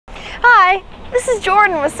Hi, this is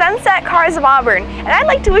Jordan with Sunset Cars of Auburn, and I'd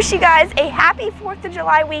like to wish you guys a happy 4th of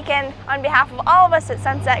July weekend on behalf of all of us at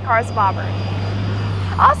Sunset Cars of Auburn.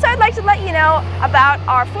 Also, I'd like to let you know about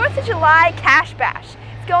our 4th of July Cash Bash.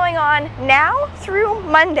 It's going on now through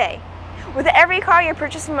Monday. With every car you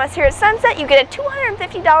purchase from us here at Sunset, you get a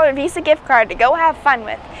 $250 Visa gift card to go have fun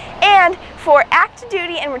with. And for active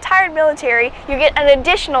duty and retired military, you get an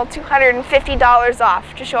additional $250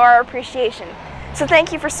 off to show our appreciation. So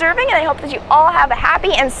thank you for serving, and I hope that you all have a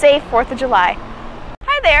happy and safe 4th of July.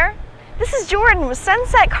 Hi there, this is Jordan with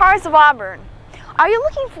Sunset Cars of Auburn. Are you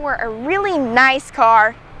looking for a really nice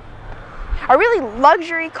car? A really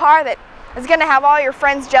luxury car that is going to have all your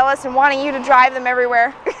friends jealous and wanting you to drive them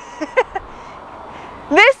everywhere?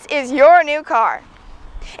 This is your new car.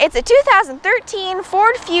 It's a 2013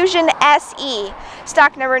 Ford Fusion SE,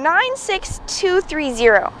 stock number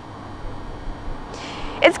 96230.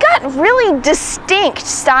 It's got really distinct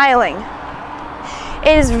styling.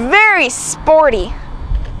 It is very sporty.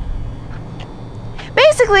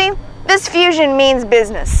 Basically, this Fusion means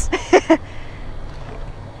business. It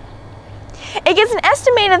gets an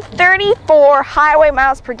estimated 34 highway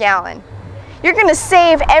miles per gallon. You're going to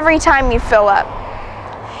save every time you fill up.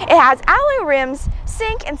 It has alloy rims,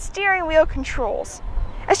 sync, and steering wheel controls.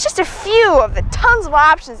 That's just a few of the tons of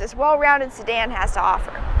options this well-rounded sedan has to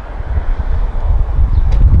offer.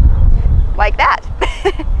 Like that.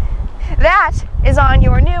 That is on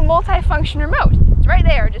your new multi-function remote. It's right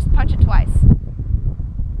there, just punch it twice.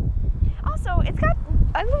 Also, it's got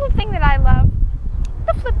a little thing that I love,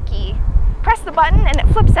 the flip key. Press the button and it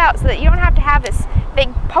flips out so that you don't have to have this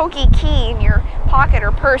big pokey key in your pocket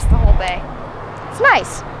or purse the whole day. It's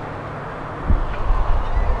nice.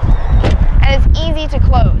 And it's easy to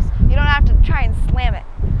close. You don't have to try and slam it.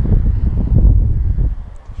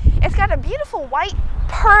 It's got a beautiful white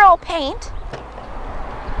pearl paint.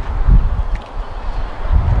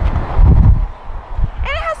 And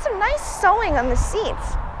it has some nice sewing on the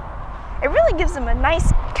seats. It really gives them a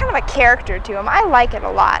nice, kind of a character to them. I like it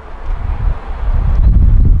a lot.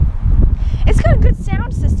 It's got a good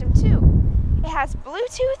sound system too. It has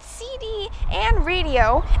Bluetooth, CD, and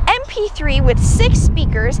radio, MP3 with 6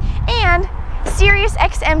 speakers, and Sirius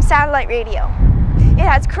XM satellite radio. It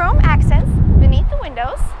has chrome accents beneath the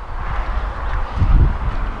windows.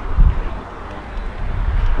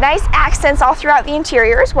 Nice accents all throughout the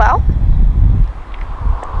interior as well.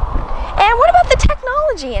 And what about the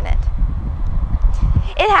technology in it?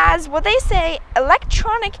 It has what they say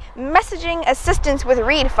electronic messaging assistance with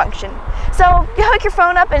read function. So you hook your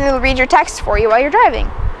phone up and it'll read your text for you while you're driving.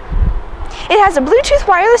 It has a Bluetooth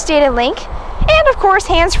wireless data link and of course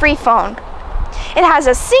hands-free phone. It has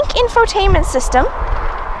a sync infotainment system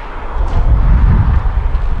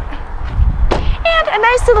and a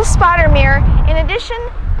nice little spotter mirror in addition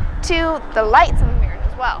to the lights on the mirrors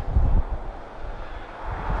as well.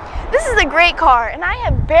 This is a great car, and I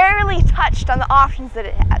have barely touched on the options that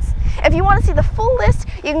it has. If you want to see the full list,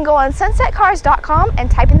 you can go on sunsetcars.com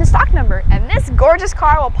and type in the stock number, and this gorgeous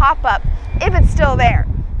car will pop up if it's still there.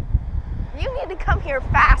 You need to come here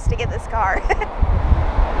fast to get this car.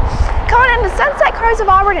 Come on into Sunset Cars of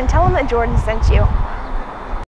Auburn and tell them that Jordan sent you.